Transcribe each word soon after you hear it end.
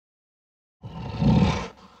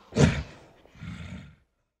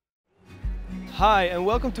Hi, and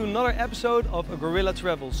welcome to another episode of Gorilla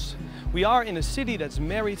Travels. We are in a city that's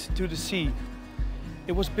married to the sea.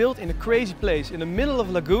 It was built in a crazy place in the middle of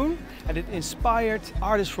a lagoon, and it inspired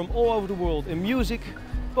artists from all over the world in music,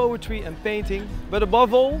 poetry and painting. But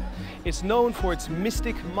above all, it's known for its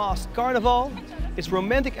mystic masked carnival, its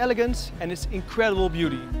romantic elegance and its incredible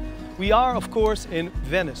beauty. We are, of course, in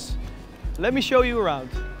Venice. Let me show you around.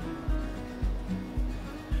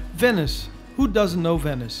 Venice. Who doesn't know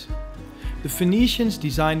Venice? The Venetians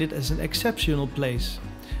designed it as an exceptional place,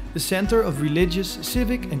 the center of religious,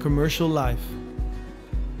 civic and commercial life.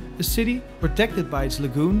 A city protected by its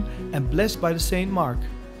lagoon and blessed by the Saint Mark.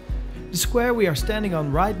 The square we are standing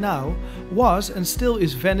on right now was and still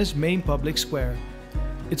is Venice's main public square.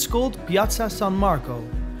 It's called Piazza San Marco,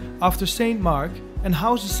 after Saint Mark, and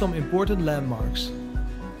houses some important landmarks.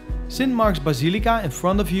 St. Mark's Basilica in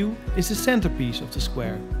front of you is the centerpiece of the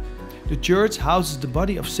square. The church houses the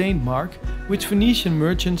body of Saint Mark, which Venetian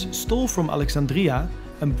merchants stole from Alexandria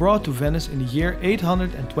and brought to Venice in the year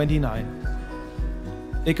 829.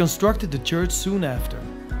 They constructed the church soon after.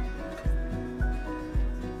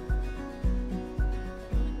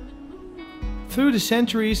 Through the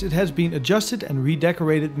centuries it has been adjusted and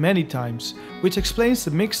redecorated many times, which explains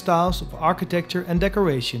the mixed styles of architecture and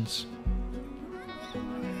decorations.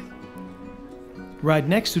 Right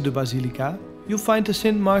next to the Basilica, you'll find the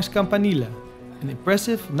St. Mark's Campanile, an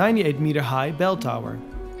impressive 98-meter-high bell tower.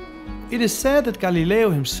 It is said that Galileo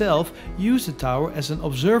himself used the tower as an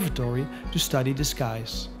observatory to study the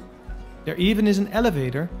skies. There even is an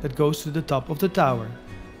elevator that goes to the top of the tower.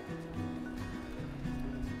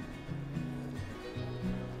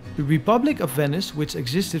 The Republic of Venice, which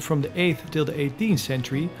existed from the 8th till the 18th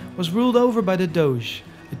century, was ruled over by the Doge,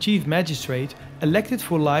 a chief magistrate elected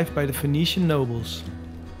for life by the Venetian nobles.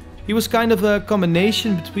 He was kind of a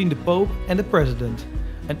combination between the Pope and the President,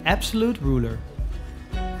 an absolute ruler.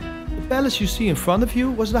 The palace you see in front of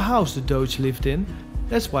you was the house the Doge lived in,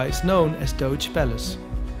 that's why it's known as Doge Palace.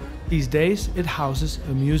 These days it houses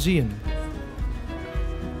a museum.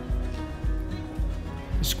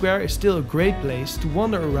 The square is still a great place to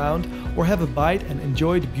wander around or have a bite and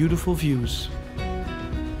enjoy the beautiful views.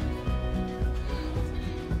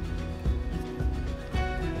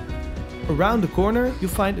 Around the corner you'll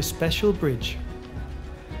find a special bridge.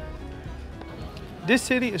 This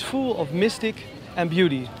city is full of mystic and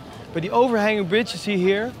beauty, but the overhanging bridge you see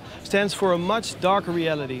here stands for a much darker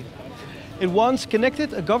reality. It once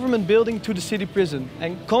connected a government building to the city prison,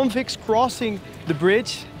 and convicts crossing the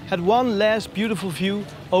bridge had one last beautiful view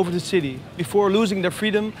over the city before losing their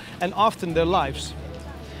freedom and often their lives.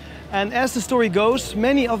 And as the story goes,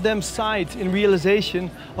 many of them sighed in realization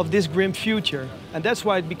of this grim future, and that's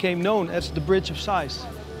why it became known as the Bridge of Sighs.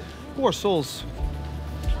 Poor souls.